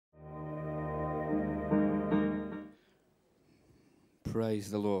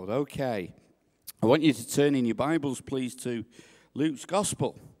Praise the Lord. Okay. I want you to turn in your Bibles, please, to Luke's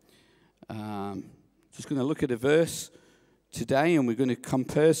Gospel. Just going to look at a verse today, and we're going to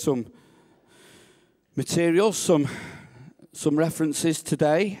compare some material, some references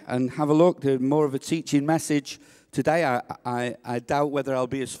today, and have a look. There's more of a teaching message today. I doubt whether I'll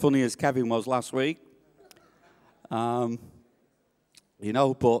be as funny as Kevin was last week. But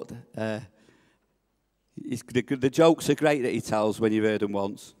the jokes are great that he tells when you've heard them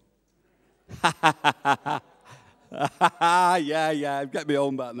once. Yeah, get me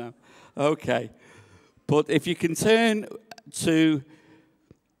home back now. Okay. But if you can turn to,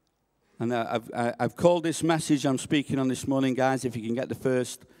 and I've called this message I'm speaking on this morning, guys, if you can get the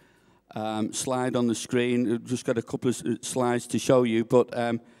first slide on the screen. I've just got a couple of slides to show you, but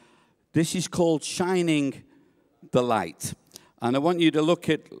this is called Shining the Light. And I want you to look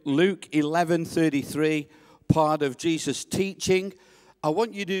at Luke 11:33, part of Jesus' teaching. I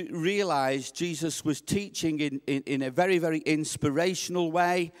want you to realize Jesus was teaching in a very, very inspirational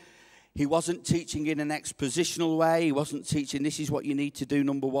way. He wasn't teaching in an expositional way. He wasn't teaching this is what you need to do,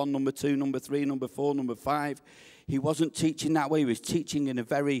 number 1, number 2, number 3, number 4, number 5. He wasn't teaching that way. He was teaching in a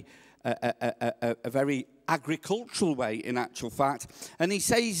very agricultural way, in actual fact. And he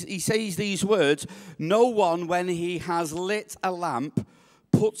says these words, "No one, when he has lit a lamp,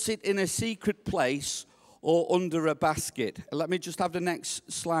 puts it in a secret place or under a basket." Let me just have the next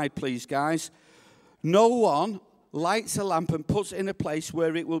slide, please, guys. "No one lights a lamp and puts it in a place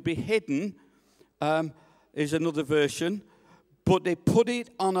where it will be hidden," is another version, "but they put it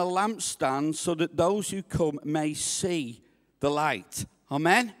on a lampstand so that those who come may see the light."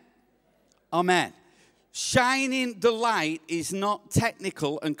 Amen? Amen. Shining the light is not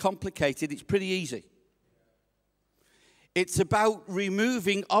technical and complicated. It's pretty easy. It's about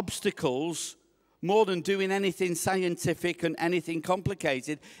removing obstacles more than doing anything scientific and anything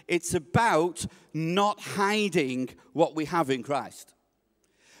complicated. It's about not hiding what we have in Christ.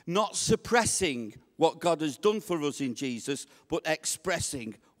 Not suppressing what God has done for us in Jesus, but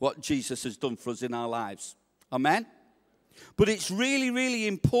expressing what Jesus has done for us in our lives. Amen? But it's really, really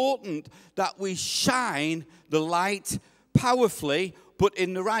important that we shine the light powerfully, but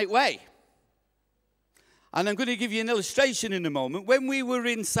in the right way. And I'm going to give you an illustration in a moment. When we were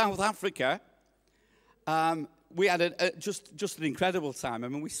in South Africa, we had just an incredible time. I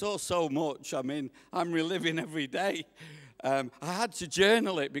mean, we saw so much. I mean, I'm reliving every day. I had to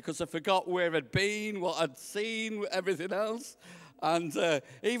journal it because I forgot where I'd been, what I'd seen, everything else. And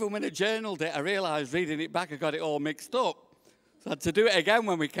even when I journaled it, I realized reading it back, I got it all mixed up. So I had to do it again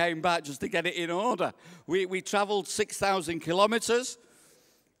when we came back just to get it in order. We traveled 6,000 kilometers.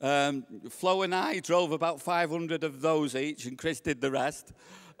 Flo and I drove about 500 of those each, and Chris did the rest.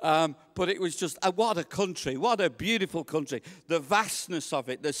 But it was just, what a country, what a beautiful country. The vastness of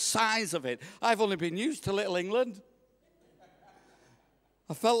it, the size of it. I've only been used to Little England.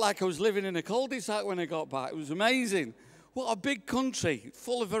 I felt like I was living in a cul-de-sac when I got back. It was amazing. What a big country,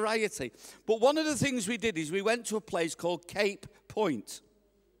 full of variety. But one of the things we did is we went to a place called Cape Point.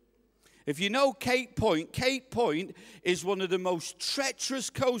 If you know Cape Point is one of the most treacherous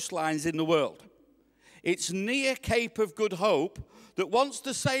coastlines in the world. It's near Cape of Good Hope, that once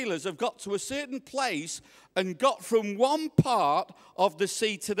the sailors have got to a certain place and got from one part of the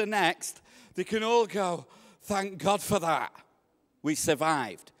sea to the next, they can all go, "Thank God for that. We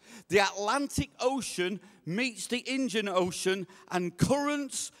survived." The Atlantic Ocean meets the Indian Ocean, and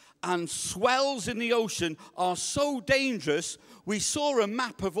currents and swells in the ocean are so dangerous. We saw a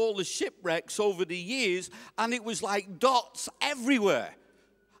map of all the shipwrecks over the years, and it was like dots everywhere.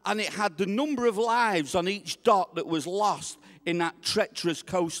 And it had the number of lives on each dot that was lost in that treacherous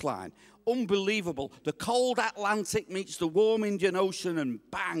coastline. Unbelievable. The cold Atlantic meets the warm Indian Ocean, and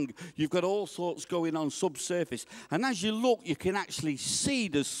bang, you've got all sorts going on subsurface. And as you look, you can actually see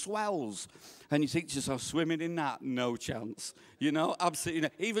the swells. And you think to yourself, swimming in that? No chance. Absolutely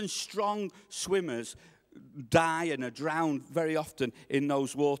not. Even strong swimmers die and are drowned very often in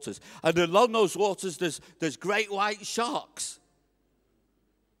those waters. And along those waters, there's great white sharks.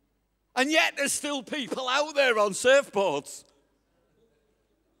 And yet there's still people out there on surfboards.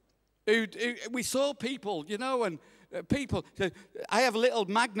 We saw people, and people. I have a little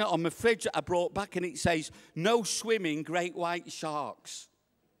magnet on my fridge that I brought back, and it says, "No swimming great white sharks."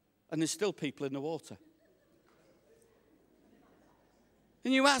 And there's still people in the water.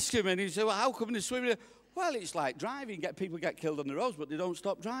 And you ask him, and he says, "Well, how come they're swimming?" "Well, it's like driving. People get killed on the roads, but they don't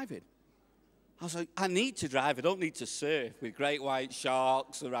stop driving." I was like, I need to drive. I don't need to surf with great white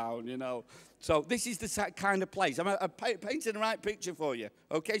sharks around, So this is the kind of place. I'm painting the right picture for you.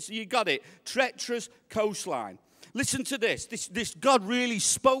 Okay, so you got it. Treacherous coastline. Listen to this. This God really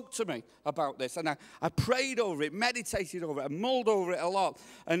spoke to me about this. And I prayed over it, meditated over it, I mulled over it a lot.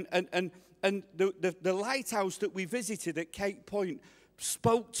 And the lighthouse that we visited at Cape Point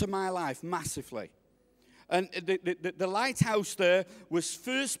spoke to my life massively. And the lighthouse there was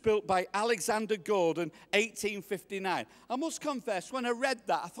first built by Alexander Gordon, 1859. I must confess, when I read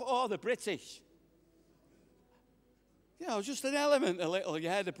that, I thought, oh, the British. You know, just an element a little,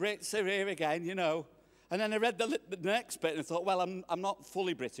 yeah, the Brits are here again, you know. And then I read the next bit and I thought, well, I'm not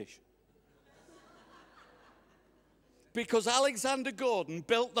fully British. Because Alexander Gordon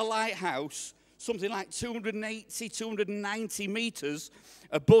built the lighthouse something like 280, 290 meters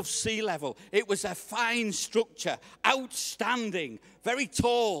above sea level. It was a fine structure, outstanding, very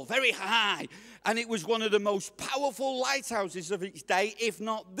tall, very high. And it was one of the most powerful lighthouses of its day, if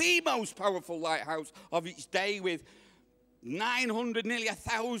not the most powerful lighthouse of its day, with 900, nearly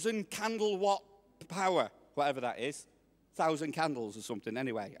 1,000 candle watt power, whatever that is, 1,000 candles or something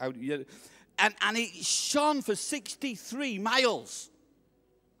anyway. And it shone for 63 miles.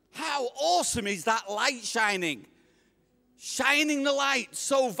 How awesome is that light shining? Shining the light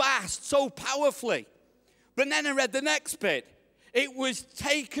so vast, so powerfully. But then I read the next bit. It was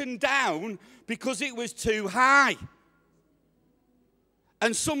taken down because it was too high.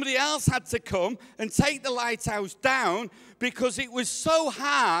 And somebody else had to come and take the lighthouse down because it was so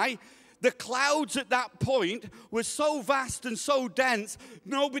high. The clouds at that point were so vast and so dense,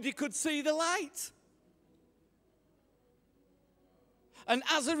 nobody could see the light. And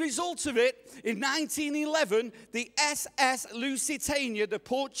as a result of it, in 1911, the SS Lusitania, a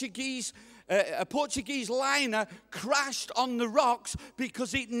Portuguese liner, crashed on the rocks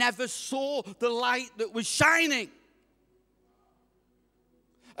because it never saw the light that was shining.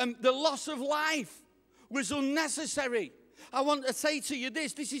 And the loss of life was unnecessary. I want to say to you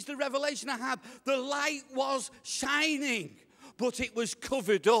this is the revelation I had. The light was shining, but it was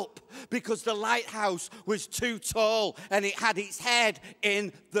covered up because the lighthouse was too tall and it had its head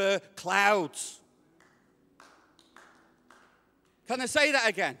in the clouds. Can I say that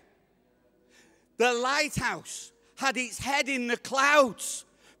again? The lighthouse had its head in the clouds.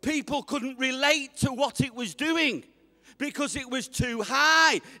 People couldn't relate to what it was doing because it was too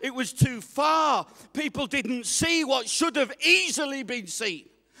high, it was too far. People didn't see what should have easily been seen.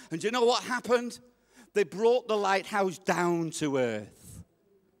 And you know what happened? They brought the lighthouse down to earth.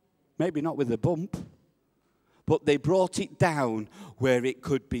 Maybe not with a bump, but they brought it down where it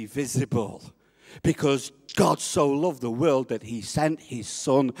could be visible. Because God so loved the world that he sent his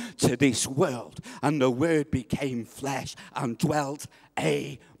Son to this world. And the Word became flesh and dwelt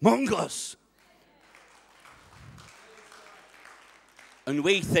among us. And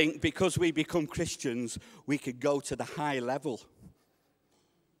we think because we become Christians, we could go to the high level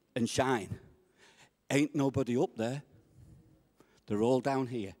and shine. Ain't nobody up there. They're all down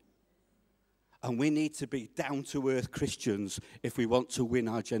here. And we need to be down-to-earth Christians if we want to win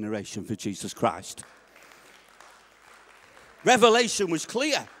our generation for Jesus Christ. Revelation was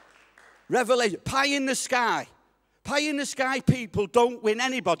clear. Revelation, pie in the sky. Pie in the sky people don't win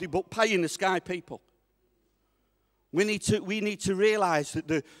anybody but pie in the sky people. We need to realize that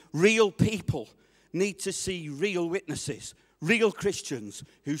the real people need to see real witnesses, real Christians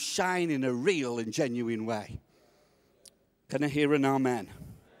who shine in a real and genuine way. Can I hear an amen?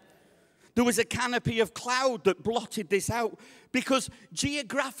 There was a canopy of cloud that blotted this out because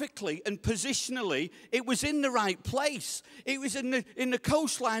geographically and positionally, it was in the right place. It was in the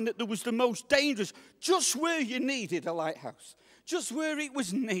coastline that there was the most dangerous, just where you needed a lighthouse, just where it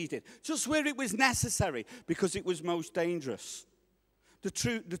was needed, just where it was necessary because it was most dangerous.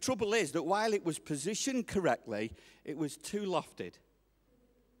 The trouble is that while it was positioned correctly, it was too lofted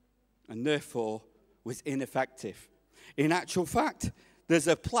and therefore was ineffective. In actual fact, there's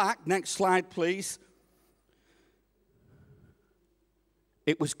a plaque. Next slide, please.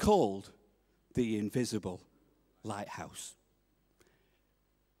 It was called the Invisible Lighthouse.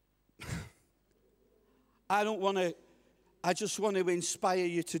 I just want to inspire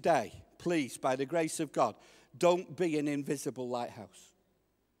you today, please, by the grace of God. Don't be an invisible lighthouse.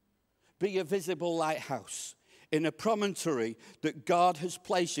 Be a visible lighthouse in a promontory that God has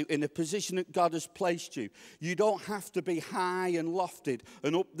placed you, in a position that God has placed you. You don't have to be high and lofted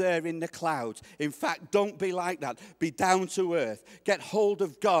and up there in the clouds. In fact, don't be like that. Be down to earth. Get hold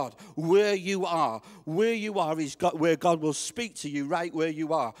of God where you are. Where you are is God, where God will speak to you right where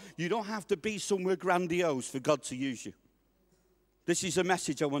you are. You don't have to be somewhere grandiose for God to use you. This is a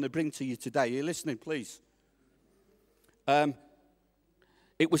message I want to bring to you today. Are you listening, please?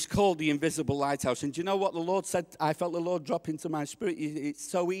 It was called the Invisible Lighthouse. And do you know what the Lord said? I felt the Lord drop into my spirit. It's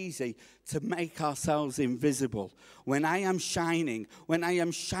so easy to make ourselves invisible. When I am shining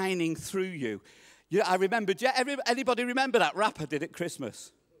through you. I remember, anybody remember that rapper did at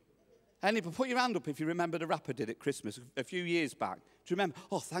Christmas? Anybody, put your hand up if you remember the rapper did at Christmas a few years back. Do you remember?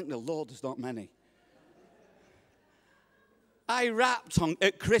 Oh, thank the Lord, there's not many. I rapped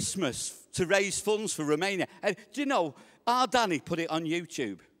at Christmas to raise funds for Romania. And do you know, our Danny put it on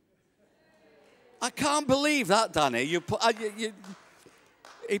YouTube. I can't believe that, Danny. He put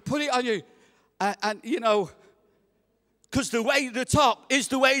it on you. And you know, because the way to the top is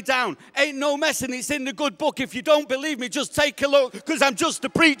the way down. Ain't no messing, it's in the good book. If you don't believe me, just take a look, because I'm just a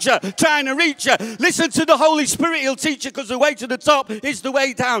preacher trying to reach you. Listen to the Holy Spirit, he'll teach you, because the way to the top is the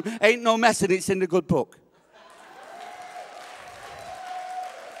way down. Ain't no messing, it's in the good book.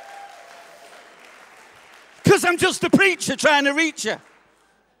 Because I'm just a preacher trying to reach you.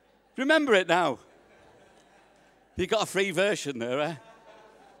 Remember it now. You got a free version there, eh?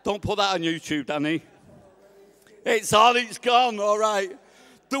 Don't put that on YouTube, Danny. It's on, it's gone, all right.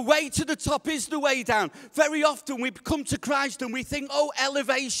 The way to the top is the way down. Very often we come to Christ and we think, oh,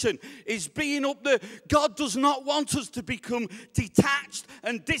 elevation is being up there. God does not want us to become detached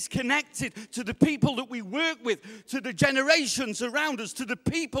and disconnected to the people that we work with, to the generations around us, to the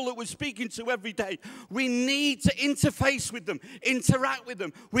people that we're speaking to every day. We need to interface with them, interact with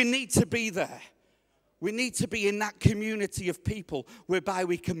them. We need to be there. We need to be in that community of people whereby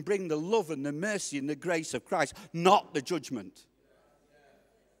we can bring the love and the mercy and the grace of Christ, not the judgment.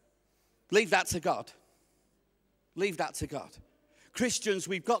 Leave that to God. Leave that to God. Christians,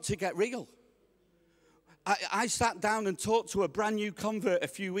 we've got to get real. I sat down and talked to a brand new convert a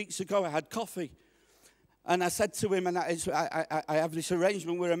few weeks ago. I had coffee. And I said to him, and I have this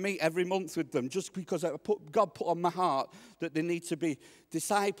arrangement where I meet every month with them, just because God put on my heart that they need to be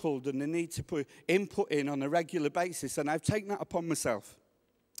discipled and they need to put input in on a regular basis. And I've taken that upon myself.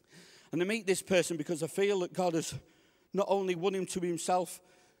 And I meet this person because I feel that God has not only won him to himself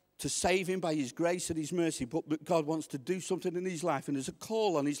to save him by his grace and his mercy, but that God wants to do something in his life. And there's a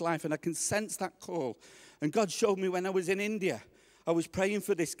call on his life, and I can sense that call. And God showed me when I was in India, I was praying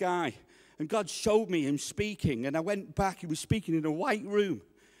for this guy. And God showed me him speaking, and I went back. He was speaking in a white room.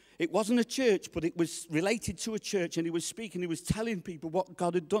 It wasn't a church, but it was related to a church, and he was speaking. He was telling people what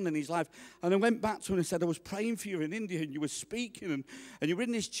God had done in his life. And I went back to him and said, I was praying for you in India, and you were speaking, and you were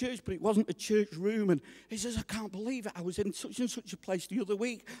in this church, but it wasn't a church room. And he says, I can't believe it. I was in such and such a place the other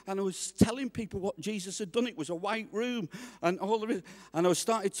week, and I was telling people what Jesus had done. It was a white room, and all of it. And I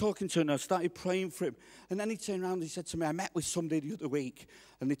started talking to him, and I started praying for him. And then he turned around and he said to me, I met with somebody the other week,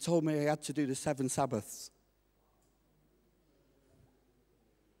 and they told me I had to do the 7 Sabbaths.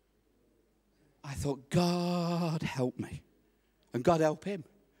 I thought, God help me. And God help him.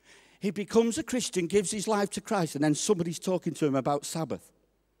 He becomes a Christian, gives his life to Christ, and then somebody's talking to him about Sabbath.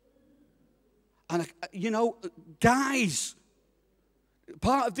 And, you know, guys,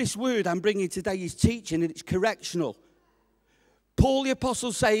 part of this word I'm bringing today is teaching, and it's correctional. Paul the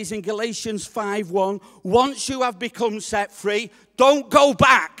Apostle says in Galatians 5:1, once you have become set free, don't go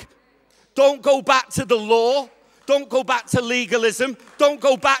back. Don't go back to the law. Don't go back to legalism. Don't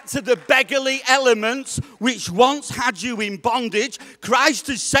go back to the beggarly elements which once had you in bondage. Christ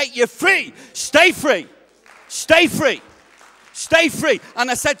has set you free. Stay free. Stay free. Stay free.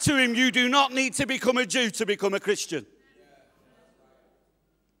 And I said to him, you do not need to become a Jew to become a Christian.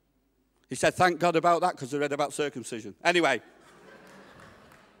 He said, thank God about that, because I read about circumcision. Anyway.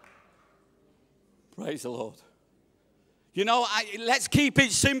 Praise the Lord. You know, let's keep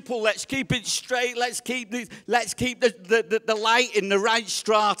it simple. Let's keep it straight. Let's keep the light in the right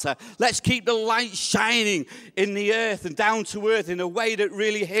strata. Let's keep the light shining in the earth and down to earth in a way that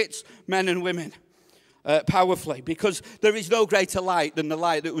really hits men and women powerfully. Because there is no greater light than the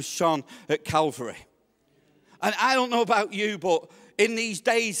light that was shone at Calvary. And I don't know about you, but in these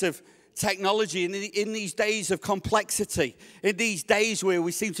days of technology, in these days of complexity, in these days where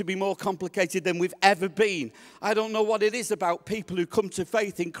we seem to be more complicated than we've ever been, I don't know what it is about people who come to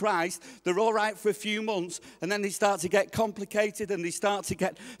faith in Christ. They're all right for a few months, and then they start to get complicated, and they start to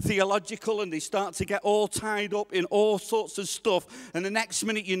get theological, and they start to get all tied up in all sorts of stuff, and the next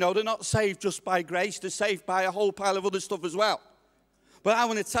minute, you know, they're not saved just by grace, they're saved by a whole pile of other stuff as well. But I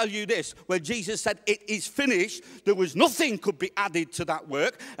want to tell you this, where Jesus said, it is finished, there was nothing could be added to that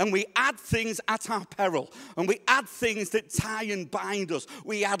work, and we add things at our peril, and we add things that tie and bind us.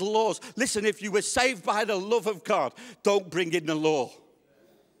 We add laws. Listen, if you were saved by the love of God, don't bring in the law.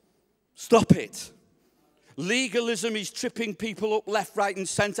 Stop it. Legalism is tripping people up left, right, and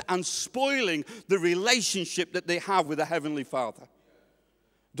center and spoiling the relationship that they have with the Heavenly Father.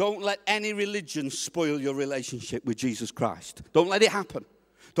 Don't let any religion spoil your relationship with Jesus Christ. Don't let it happen.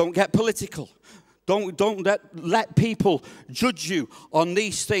 Don't get political. Don't let people judge you on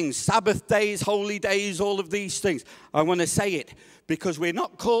these things. Sabbath days, holy days, all of these things. I want to say it because we're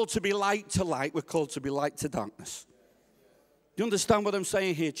not called to be light to light. We're called to be light to darkness. Do you understand what I'm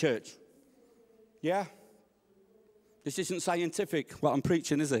saying here, church? Yeah? This isn't scientific, what I'm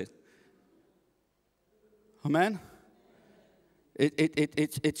preaching, is it? Amen?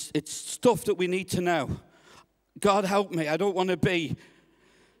 It's stuff that we need to know. God help me. I don't want to be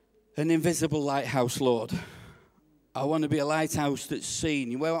an invisible lighthouse, Lord. I want to be a lighthouse that's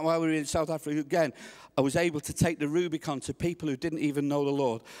seen. While we were in South Africa, again, I was able to take the Rubicon to people who didn't even know the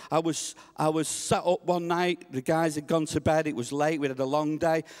Lord. I was sat up one night. The guys had gone to bed. It was late. We had a long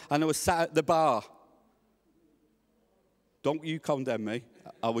day. And I was sat at the bar. Don't you condemn me.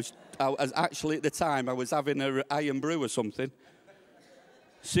 I was actually, at the time, I was having an iron brew or something.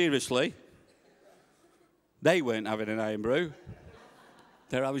 Seriously. They weren't having an iron brew.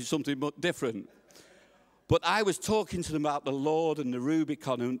 They're having something different. But I was talking to them about the Lord and the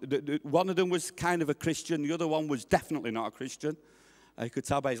Rubicon. And one of them was kind of a Christian. The other one was definitely not a Christian. I could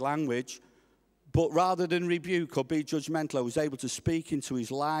tell by his language. But rather than rebuke or be judgmental, I was able to speak into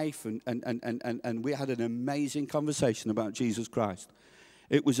his life. And we had an amazing conversation about Jesus Christ.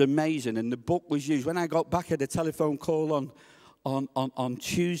 It was amazing. And the book was used. When I got back, I had a telephone call on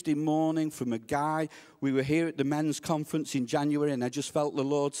Tuesday morning from a guy. We were here at the men's conference in January, and I just felt the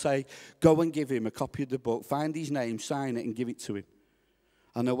Lord say, go and give him a copy of the book, find his name, sign it, and give it to him.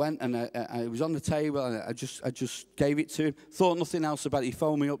 And I went, and I was on the table, and I just gave it to him. Thought nothing else about it. He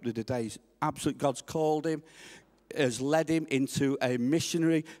phoned me up the other day. Absolutely, God's called him, has led him into a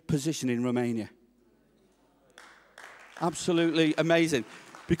missionary position in Romania. Absolutely amazing.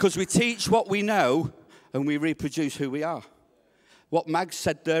 Because we teach what we know, and we reproduce who we are. What Mag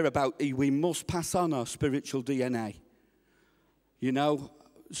said there about we must pass on our spiritual DNA. You know,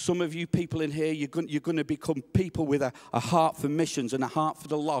 some of you people in here, you're going to become people with a heart for missions and a heart for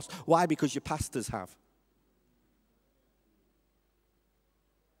the lost. Why? Because your pastors have.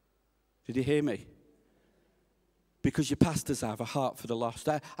 Did you hear me? Because your pastors have a heart for the lost.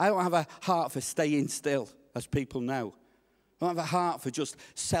 I don't have a heart for staying still, as people know. I don't have a heart for just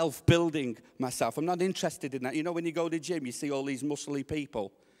self-building myself. I'm not interested in that. You know, when you go to the gym, you see all these muscly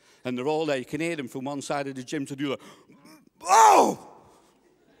people, and they're all there. You can hear them from one side of the gym to the other. Oh!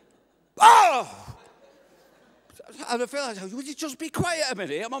 Oh! And I feel like, would you just be quiet a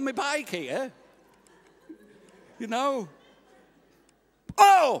minute? I'm on my bike here. You know?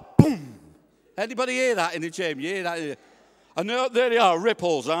 Oh! Boom! Anybody hear that in the gym? You hear that? And there they are,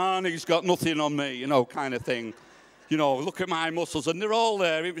 ripples. And he's got nothing on me, you know, kind of thing. You know, look at my muscles. And they're all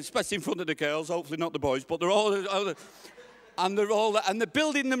there, especially in front of the girls, hopefully not the boys, but they're all there. And they're all there, and they're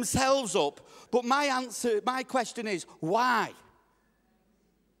building themselves up. But my question is, why?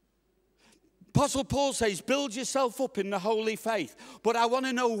 Apostle Paul says, build yourself up in the holy faith. But I want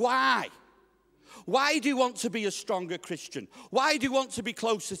to know why. Why do you want to be a stronger Christian? Why do you want to be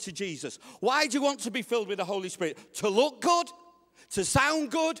closer to Jesus? Why do you want to be filled with the Holy Spirit? To look good? To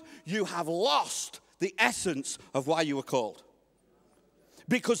sound good? You have lost the essence of why you were called.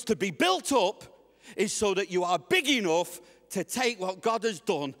 Because to be built up is so that you are big enough to take what God has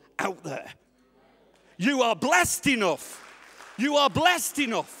done out there. You are blessed enough. You are blessed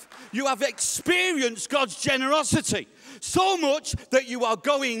enough. You have experienced God's generosity so much that you are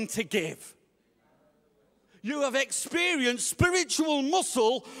going to give. You have experienced spiritual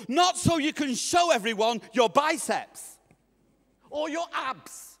muscle, not so you can show everyone your biceps or your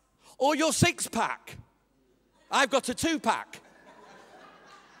abs or your six-pack. I've got a two-pack.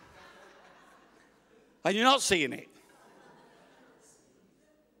 And you're not seeing it.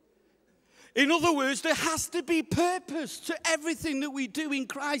 In other words, there has to be purpose to everything that we do in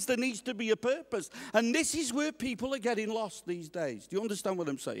Christ. There needs to be a purpose. And this is where people are getting lost these days. Do you understand what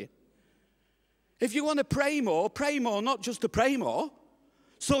I'm saying? If you want to pray more, not just to pray more,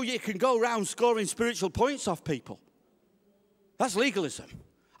 so you can go around scoring spiritual points off people. That's legalism.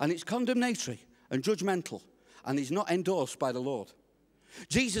 And it's condemnatory and judgmental. And is not endorsed by the Lord.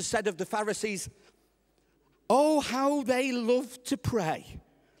 Jesus said of the Pharisees, oh, how they love to pray.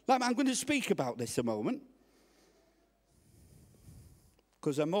 I'm going to speak about this a moment.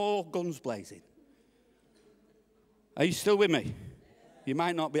 Because I'm all guns blazing. Are you still with me? You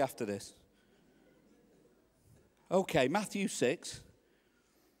might not be after this. Okay, Matthew 6.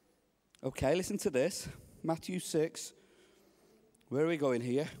 Okay, listen to this. Matthew 6. Where are we going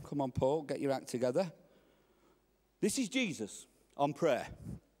here? Come on, Paul, get your act together. This is Jesus on prayer.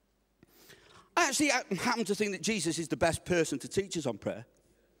 I happen to think that Jesus is the best person to teach us on prayer.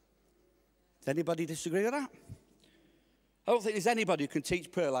 Does anybody disagree with that? I don't think there's anybody who can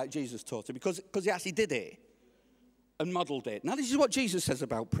teach prayer like Jesus taught it because he actually did it and modelled it. Now, this is what Jesus says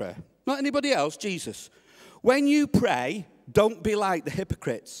about prayer. Not anybody else, Jesus. When you pray, don't be like the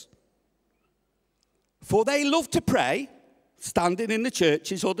hypocrites. For they love to pray, standing in the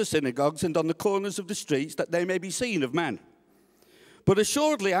churches or the synagogues and on the corners of the streets, that they may be seen of men. But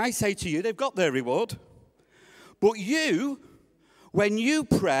assuredly, I say to you, they've got their reward. But you, when you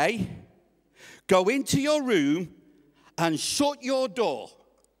pray, go into your room and shut your door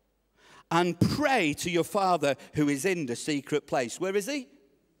and pray to your Father who is in the secret place. Where is he?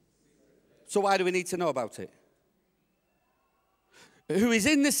 So why do we need to know about it? Who is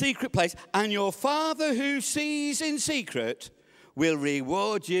in the secret place, and your Father who sees in secret will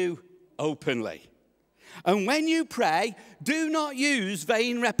reward you openly. And when you pray, do not use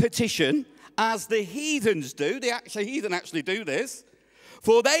vain repetition as the heathens do. Heathen actually do this.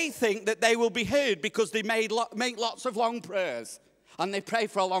 For they think that they will be heard because they make lots of long prayers. And they pray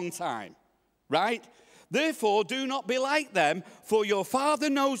for a long time. Right? Therefore, do not be like them, for your Father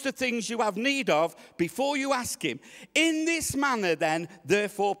knows the things you have need of before you ask him. In this manner, then,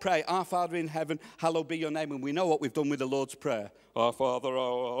 therefore pray, Our Father in heaven, hallowed be your name. And we know what we've done with the Lord's Prayer. Our Father,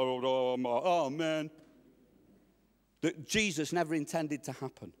 amen. That Jesus never intended to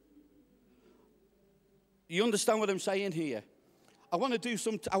happen. You understand what I'm saying here? I want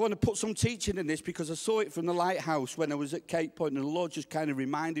to put some teaching in this because I saw it from the Lighthouse when I was at Cape Point, and the Lord just kind of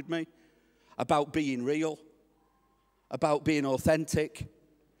reminded me about being real, about being authentic.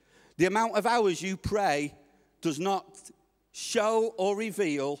 The amount of hours you pray does not show or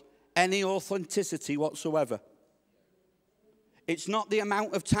reveal any authenticity whatsoever. It's not the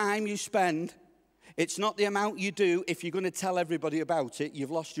amount of time you spend. It's not the amount you do. If you're going to tell everybody about it,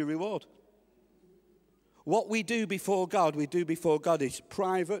 you've lost your reward. What we do before God is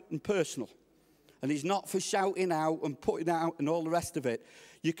private and personal. And it's not for shouting out and putting out and all the rest of it.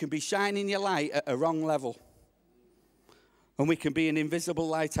 You can be shining your light at a wrong level. And we can be an invisible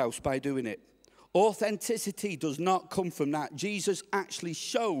lighthouse by doing it. Authenticity does not come from that. Jesus actually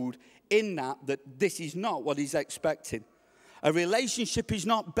showed in that this is not what he's expecting. A relationship is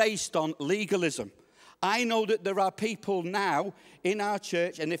not based on legalism. I know that there are people now in our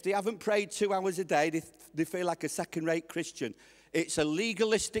church, and if they haven't prayed 2 hours a day, they feel like a second-rate Christian. It's a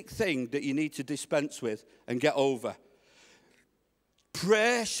legalistic thing that you need to dispense with and get over.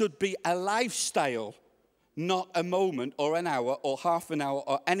 Prayer should be a lifestyle, not a moment or an hour or half an hour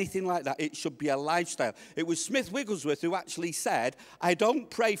or anything like that. It should be a lifestyle. It was Smith Wigglesworth who actually said, I don't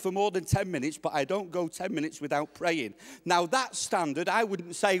pray for more than 10 minutes, but I don't go 10 minutes without praying. Now that standard, I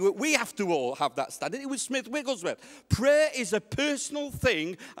wouldn't say we have to all have that standard. It was Smith Wigglesworth. Prayer is a personal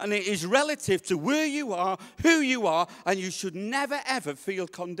thing, and it is relative to where you are, who you are, and you should never ever feel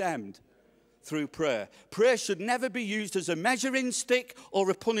condemned through prayer. Prayer should never be used as a measuring stick or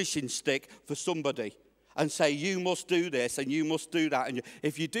a punishing stick for somebody and say, you must do this and you must do that. And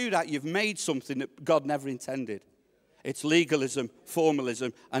if you do that, you've made something that God never intended. It's legalism,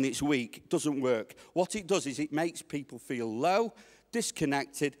 formalism, and it's weak. It doesn't work. What it does is it makes people feel low,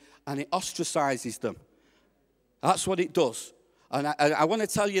 disconnected, and it ostracizes them. That's what it does. And I want to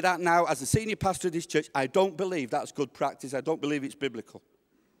tell you that now, as a senior pastor of this church, I don't believe that's good practice. I don't believe it's biblical.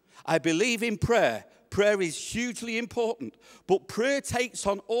 I believe in prayer. Prayer is hugely important, but prayer takes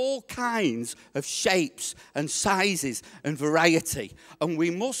on all kinds of shapes and sizes and variety. And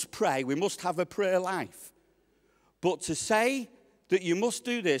we must pray, we must have a prayer life. But to say that you must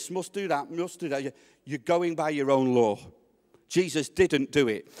do this, must do that, you're going by your own law. Jesus didn't do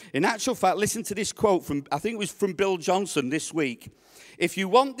it. In actual fact, listen to this quote from, I think it was from Bill Johnson this week. If you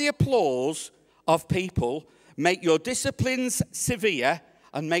want the applause of people, make your disciplines severe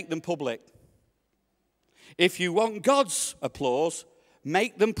and make them public. If you want God's applause,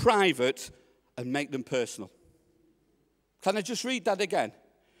 make them private and make them personal. Can I just read that again?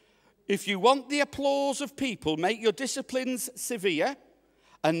 If you want the applause of people, make your disciplines severe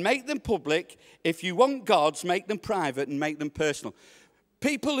and make them public. If you want God's, make them private and make them personal.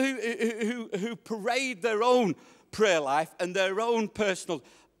 People who parade their own prayer life and their own personal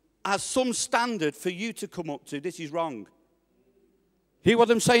as some standard for you to come up to, this is wrong. Hear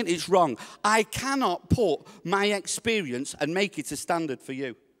what I'm saying? It's wrong. I cannot put my experience and make it a standard for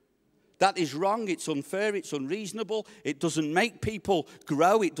you. That is wrong. It's unfair. It's unreasonable. It doesn't make people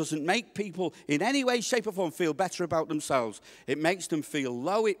grow. It doesn't make people in any way, shape or form feel better about themselves. It makes them feel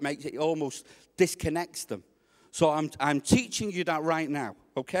low. It almost disconnects them. So I'm teaching you that right now,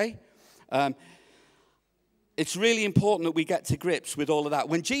 okay? It's really important that we get to grips with all of that.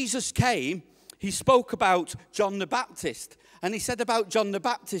 When Jesus came, he spoke about John the Baptist. And he said about John the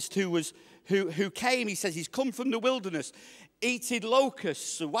Baptist, who was who came, he says he's come from the wilderness, eating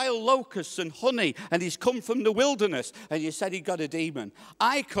locusts, wild locusts and honey, and he's come from the wilderness, and you said he got a demon.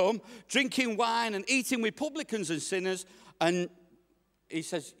 I come drinking wine and eating with publicans and sinners, and he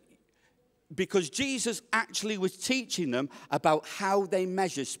says, because Jesus actually was teaching them about how they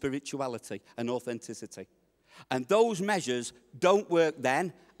measure spirituality and authenticity. And those measures don't work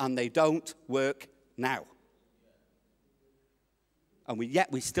then, and they don't work now. And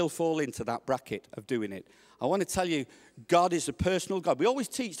yet we still fall into that bracket of doing it. I want to tell you, God is a personal God. We always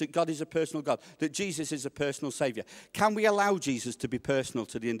teach that God is a personal God, that Jesus is a personal Savior. Can we allow Jesus to be personal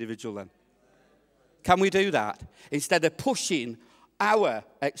to the individual then? Can we do that? Instead of pushing our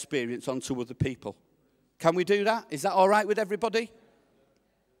experience onto other people. Can we do that? Is that all right with everybody?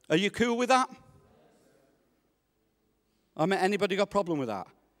 Are you cool with that? I mean, anybody got a problem with that?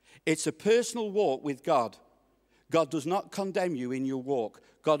 It's a personal walk with God. God does not condemn you in your walk.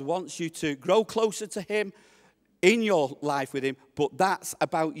 God wants you to grow closer to him in your life with him, but that's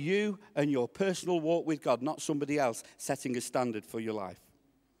about you and your personal walk with God, not somebody else setting a standard for your life.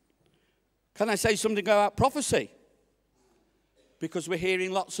 Can I say something about prophecy? Because we're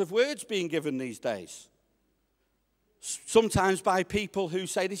hearing lots of words being given these days. Sometimes by people who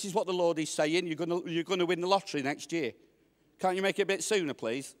say, this is what the Lord is saying, you're going to win the lottery next year. Can't you make it a bit sooner,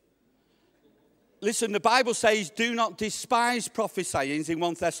 please? Listen, the Bible says, do not despise prophesyings in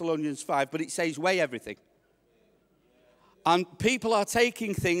 1 Thessalonians 5, but it says, weigh everything. And people are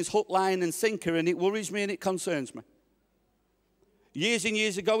taking things hook, line, and sinker, and it worries me and it concerns me. Years and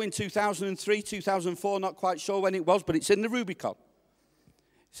years ago in 2003, 2004, not quite sure when it was, but it's in the Rubicon.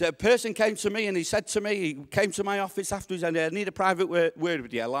 So a person came to me and he said to me, he came to my office afterwards and I need a private word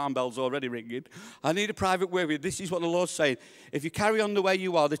with you. Alarm bell's already ringing. I need a private word with you. This is what the Lord's saying. If you carry on the way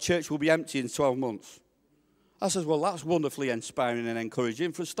you are, the church will be empty in 12 months. I said, well, that's wonderfully inspiring and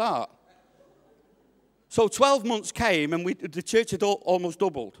encouraging for a start. So 12 months came and the church had almost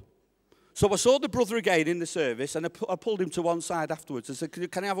doubled. So I saw the brother again in the service and I pulled him to one side afterwards. I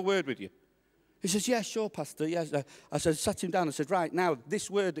said, can I have a word with you? He says, yes, sure, Pastor, yes. I said, sat him down and said, right, now,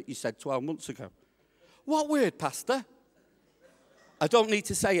 this word that you said 12 months ago. What word, Pastor? I don't need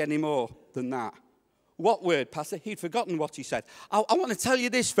to say any more than that. What word, Pastor? He'd forgotten what he said. I want to tell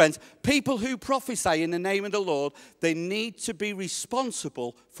you this, friends. People who prophesy in the name of the Lord, they need to be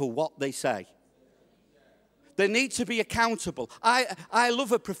responsible for what they say. They need to be accountable. I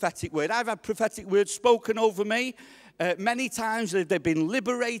love a prophetic word. I've had prophetic words spoken over me. Many times they've been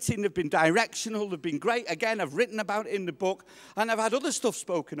liberating, they've been directional, they've been great. Again, I've written about it in the book, and I've had other stuff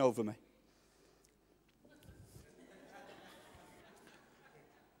spoken over me.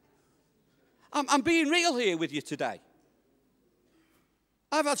 I'm being real here with you today.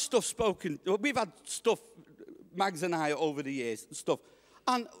 I've had stuff spoken, we've had stuff, Mags and I, over the years, stuff.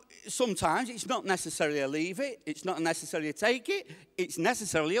 And sometimes it's not necessarily a leave it, it's not necessarily a take it, it's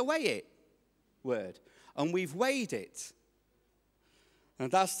necessarily a weigh it word. And we've weighed it.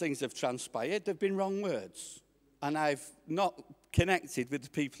 And as things have transpired, they've been wrong words. And I've not connected with the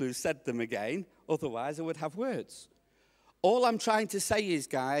people who said them again, otherwise I would have words. All I'm trying to say is,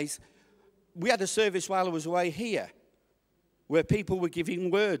 guys, we had a service while I was away here where people were giving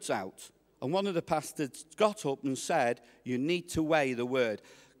words out. And one of the pastors got up and said, you need to weigh the word.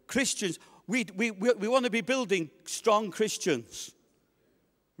 Christians, we want to be building strong Christians,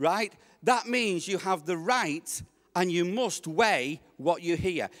 right? That means you have the right and you must weigh what you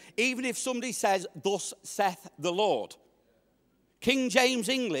hear. Even if somebody says, thus saith the Lord. King James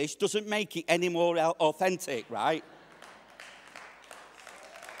English doesn't make it any more authentic, right?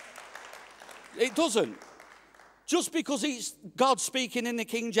 It doesn't. Just because it's God speaking in the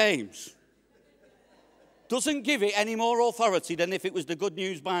King James doesn't give it any more authority than if it was the Good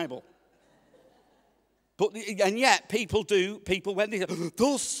News Bible. And yet people when they say,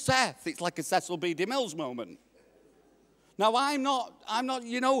 thus saith, it's like a Cecil B. DeMille's moment. Now I'm not,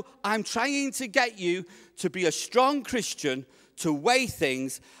 I'm trying to get you to be a strong Christian, to weigh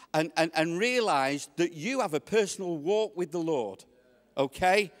things and realize that you have a personal walk with the Lord,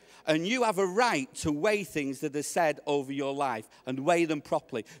 okay? And you have a right to weigh things that are said over your life and weigh them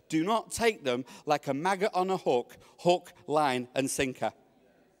properly. Do not take them like a maggot on a hook, line, and sinker.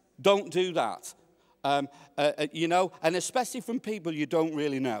 Don't do that. And especially from people you don't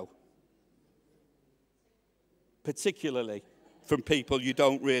really know. Particularly from people you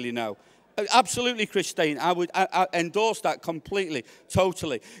don't really know. Absolutely, Christine. I endorse that completely,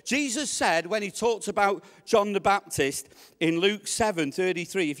 totally. Jesus said when he talked about John the Baptist in Luke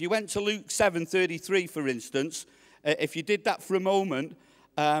 7:33, if you went to Luke 7:33, for instance, if you did that for a moment,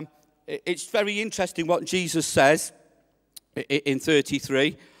 it's very interesting what Jesus says in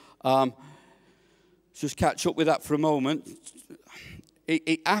 33. Just catch up with that for a moment.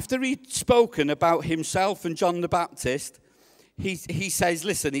 After he'd spoken about himself and John the Baptist, he says,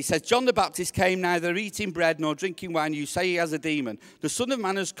 listen, he says, John the Baptist came neither eating bread nor drinking wine. You say he has a demon. The Son of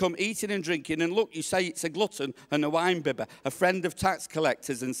Man has come eating and drinking. And look, you say it's a glutton and a winebibber, a friend of tax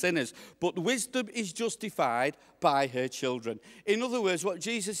collectors and sinners. But wisdom is justified by her children. In other words, what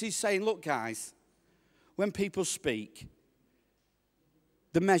Jesus is saying, look, guys, when people speak,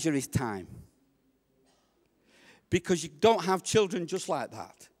 the measure is time. Because you don't have children just like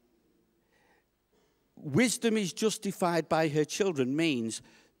that. Wisdom is justified by her children means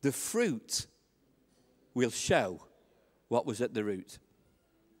the fruit will show what was at the root.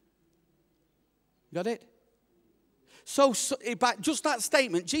 Got it? So just that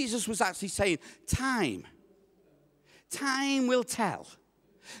statement, Jesus was actually saying, time will tell.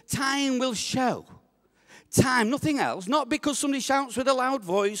 Time will show. Time, nothing else. Not because somebody shouts with a loud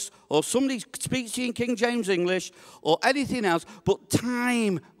voice or somebody speaks to you in King James English or anything else, but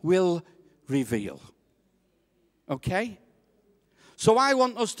time will reveal. Okay? So I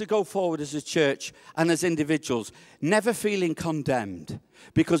want us to go forward as a church and as individuals, never feeling condemned,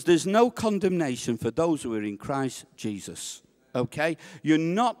 because there's no condemnation for those who are in Christ Jesus. Okay? You're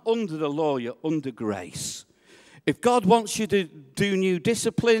not under the law, you're under grace. If God wants you to do new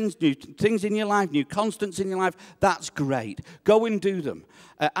disciplines, new things in your life, new constants in your life, that's great. Go and do them.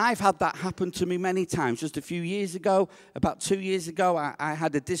 I've had that happen to me many times. Just a few years ago, about 2 years ago, I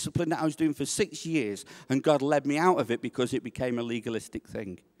had a discipline that I was doing for 6 years, and God led me out of it because it became a legalistic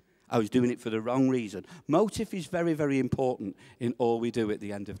thing. I was doing it for the wrong reason. Motive is very, very important in all we do at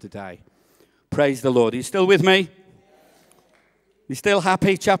the end of the day. Praise the Lord. Are you still with me? You still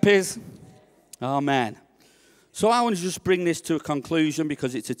happy, chappies? Amen. So I want to just bring this to a conclusion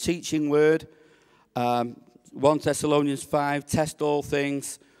because it's a teaching word. 1 Thessalonians 5, test all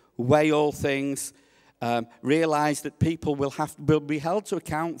things, weigh all things, realize that people will be held to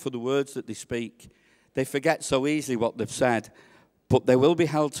account for the words that they speak. They forget so easily what they've said, but they will be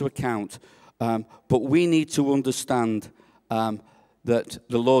held to account. But we need to understand that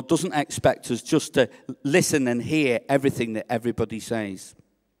the Lord doesn't expect us just to listen and hear everything that everybody says.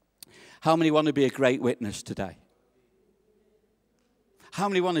 How many want to be a great witness today? How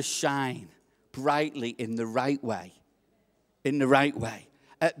many want to shine brightly in the right way? In the right way.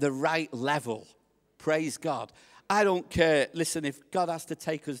 At the right level. Praise God. I don't care. Listen, if God has to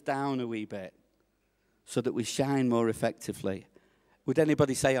take us down a wee bit so that we shine more effectively, would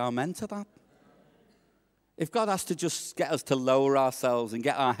anybody say amen to that? If God has to just get us to lower ourselves and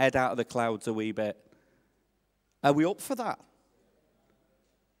get our head out of the clouds a wee bit, are we up for that?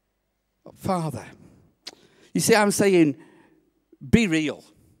 Father, you see, I'm saying, be real.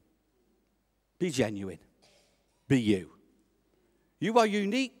 Be genuine. Be you. You are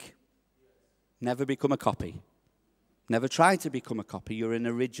unique. Never become a copy. Never try to become a copy. You're an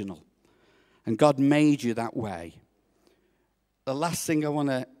original. And God made you that way. The last thing I want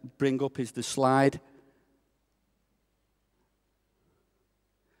to bring up is the slide.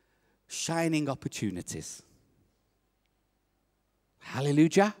 Shining opportunities.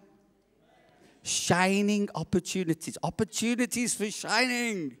 Hallelujah. Shining opportunities. Opportunities for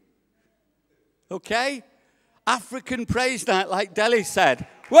shining. Okay? African praise night, like Deli said.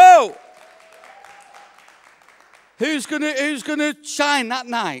 Whoa! Who's gonna shine that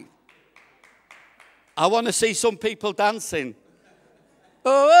night? I want to see some people dancing.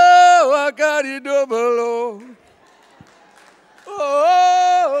 Oh, I got it double.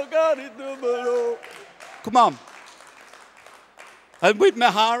 Oh, I got it double. Come on. And with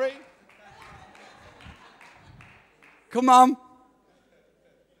Mahari. Come on.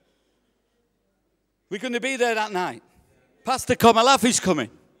 We're going to be there that night. Pastor Kamalaf is coming.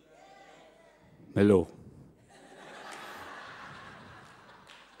 Hello.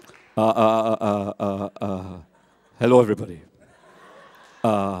 Hello, everybody.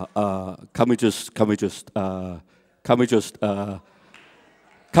 Can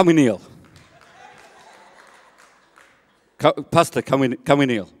we kneel? Pastor, can we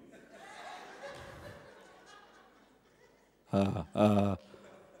kneel?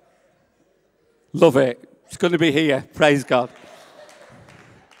 Love it. It's going to be here. Praise God.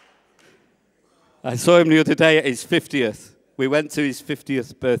 I saw him the other day at his 50th. We went to his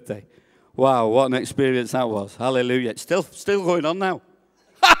 50th birthday. Wow, what an experience that was. Hallelujah. It's still going on now.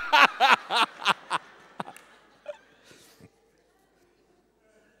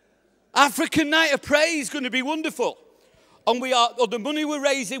 African Night of Praise is going to be wonderful. And the money we're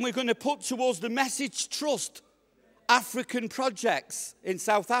raising, we're going to put towards the Message Trust African projects in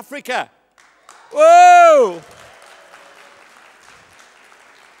South Africa. Whoa!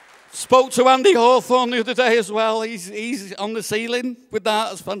 Spoke to Andy Hawthorne the other day as well. He's on the ceiling with that.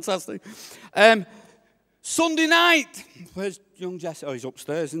 That's fantastic. Sunday night. Where's young Jesse? Oh, he's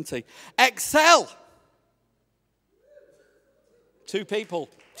upstairs, isn't he? Excel. Two people.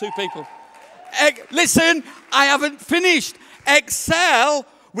 Listen, I haven't finished. Excel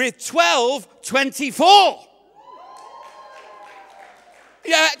with 12:24.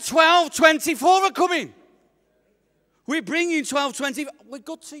 Yeah, 12:24 are coming. We're bringing 12:20. We're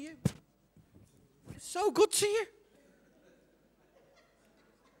good to you. We're so good to you.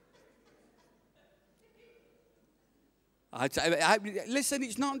 Listen,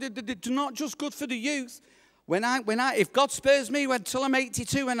 it's not just good for the youth. If God spares me until I'm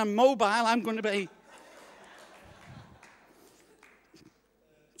 82 and I'm mobile, I'm going to be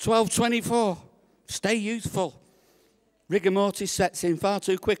 12:24. Stay youthful. Rigor mortis sets in far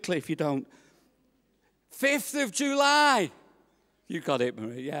too quickly if you don't. 5th of July. You got it,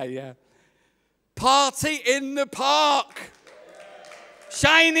 Marie. Yeah. Party in the park.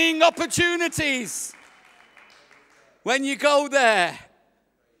 Shining opportunities. When you go there,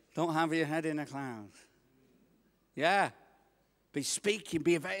 don't have your head in a cloud. Yeah. Be speaking.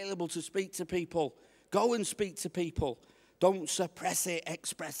 Be available to speak to people. Go and speak to people. Don't suppress it.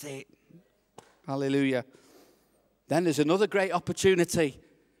 Express it. Hallelujah. Then there's another great opportunity.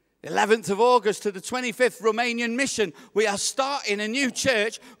 11th of August to the 25th Romanian mission. We are starting a new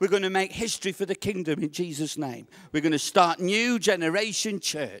church. We're going to make history for the kingdom in Jesus' name. We're going to start new generation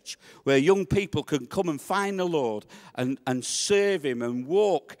church where young people can come and find the Lord and serve him and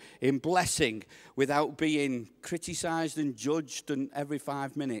walk in blessing without being criticized and judged and every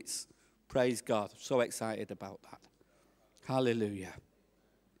 5 minutes. Praise God. So excited about that. Hallelujah.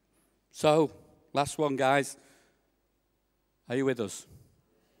 So, last one, guys. Are you with us?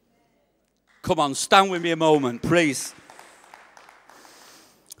 Come on, stand with me a moment, please.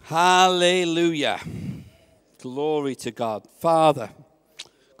 Hallelujah. Glory to God. Father,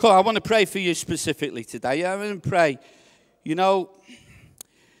 come on, I want to pray for you specifically today. I want to pray. You know,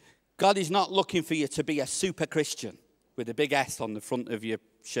 God is not looking for you to be a super Christian with a big S on the front of your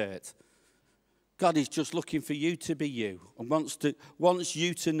shirt. God is just looking for you to be you and wants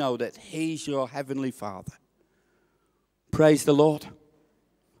you to know that he's your heavenly Father. Praise the Lord.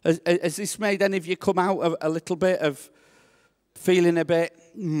 Has this made any of you come out of a little bit of feeling a bit,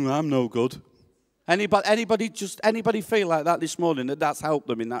 I'm no good? Anybody feel like that this morning, that's helped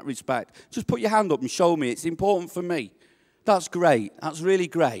them in that respect? Just put your hand up and show me. It's important for me. That's great. That's really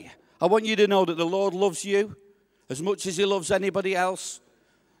great. I want you to know that the Lord loves you as much as he loves anybody else.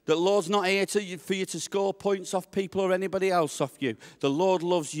 The Lord's not here for you to score points off people or anybody else off you. The Lord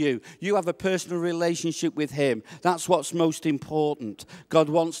loves you. You have a personal relationship with him. That's what's most important. God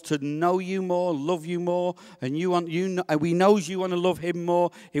wants to know you more, love you more, and he knows you want to love him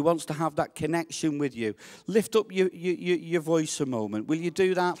more. He wants to have that connection with you. Lift up your voice a moment. Will you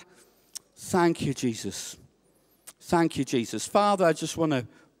do that? Thank you, Jesus. Thank you, Jesus. Father, I just want to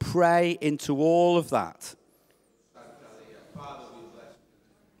pray into all of that.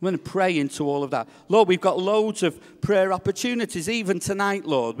 I'm going to pray into all of that. Lord, we've got loads of prayer opportunities, even tonight,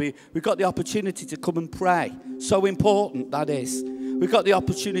 Lord. We've got the opportunity to come and pray. So important that is. We've got the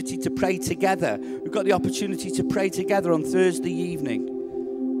opportunity to pray together. We've got the opportunity to pray together on Thursday evening.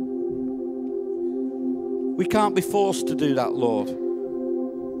 We can't be forced to do that, Lord.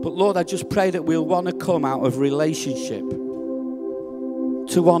 But Lord, I just pray that we'll want to come out of relationship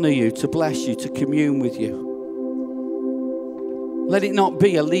to honor you, to bless you, to commune with you. Let it not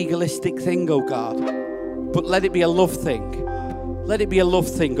be a legalistic thing, oh God, but let it be a love thing. Let it be a love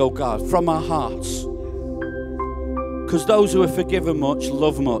thing, oh God, from our hearts. Because those who are forgiven much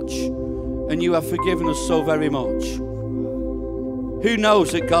love much, and you have forgiven us so very much. Who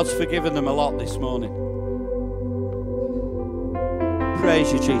knows that God's forgiven them a lot this morning?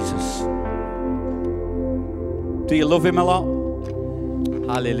 Praise you, Jesus. Do you love him a lot?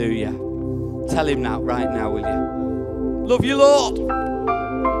 Hallelujah. Tell him that right now, will you? Love you, Lord.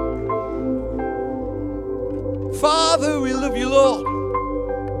 Father, we love you, Lord.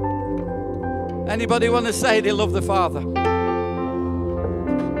 Anybody want to say they love the Father?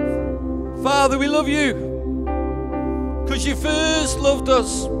 Father, we love you because you first loved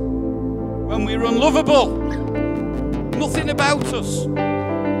us when we were unlovable. Nothing about us.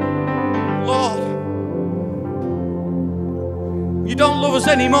 Lord, you don't love us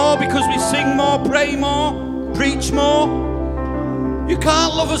anymore because we sing more, pray more, preach more. You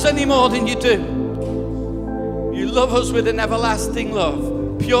can't love us any more than you do. You love us with an everlasting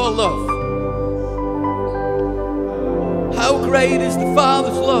love, pure love. How great is the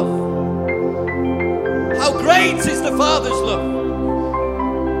Father's love? How great is the Father's love?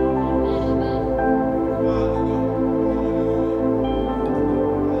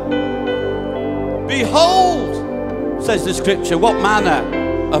 Behold, says the scripture, what manner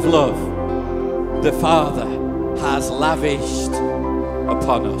of love the Father has lavished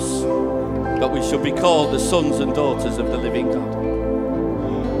upon us, that we should be called the sons and daughters of the living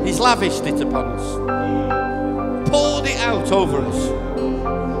God. He's lavished it upon us, poured it out over us.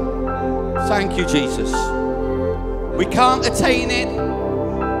 Thank you, Jesus. We can't attain it,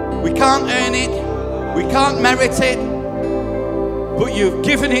 we can't earn it, we can't merit it, but you've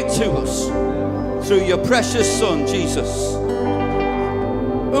given it to us through your precious Son, Jesus.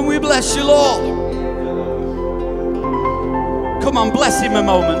 And we bless you, Lord. Come on, bless him a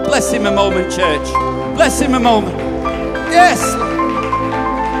moment. Bless him a moment, church. Bless him a moment. Yes.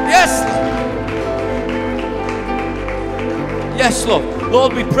 Yes. Yes, Lord.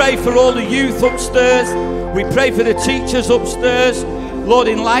 Lord, we pray for all the youth upstairs. We pray for the teachers upstairs. Lord,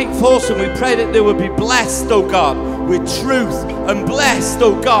 in Lighthouse, and we pray that they will be blessed, oh God, with truth, and blessed,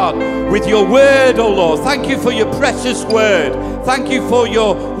 oh God, with your word, oh Lord. Thank you for your precious word. Thank you for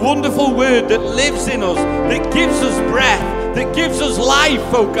your wonderful word that lives in us, that gives us breath, that gives us life,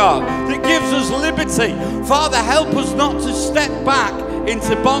 oh God, that gives us liberty. Father, help us not to step back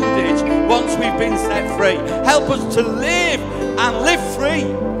into bondage once we've been set free. Help us to live and live free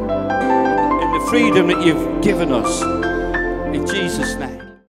in the freedom that you've given us. In Jesus' name.